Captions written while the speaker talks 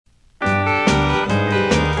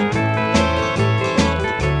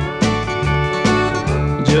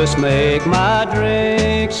Just make my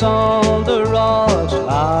drinks on the rocks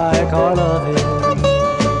like our loving.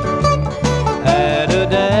 Add a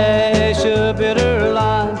dash of bitter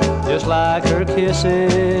lime, just like her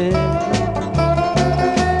kissing.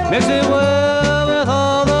 Mix it well with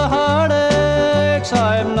all the heartaches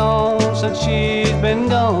I've known since she's been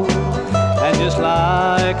gone. And just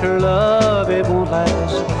like her love, it won't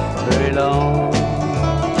last very long.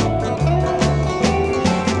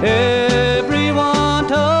 Everyone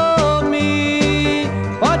told me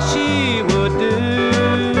what she would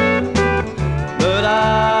do, but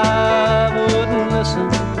I wouldn't listen,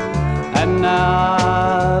 and now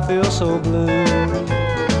I feel so blue.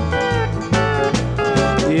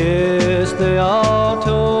 Yes, they all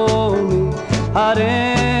told me I'd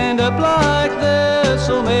end up like this,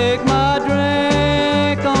 so make my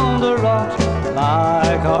drink on the rocks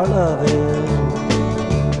like our love is.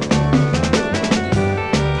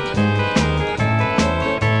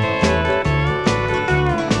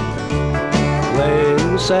 Play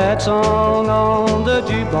a sad song on the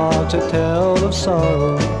jukebox to tell of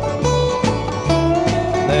sorrow.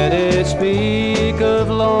 Let it speak of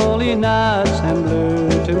lonely nights and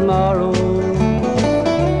blue tomorrow.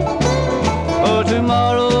 Oh,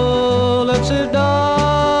 tomorrow looks as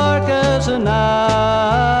dark as the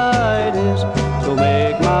night is, so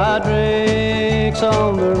make my drinks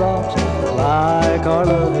on the rocks like our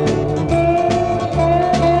love is.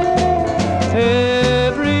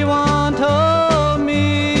 Everyone told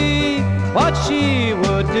me what she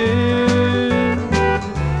would do,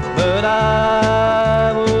 but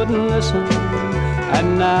I wouldn't listen,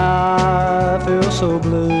 and now I feel so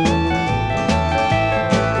blue.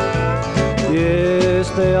 Yes,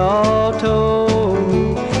 they all told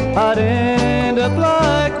me I'd end up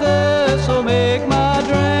like this, so make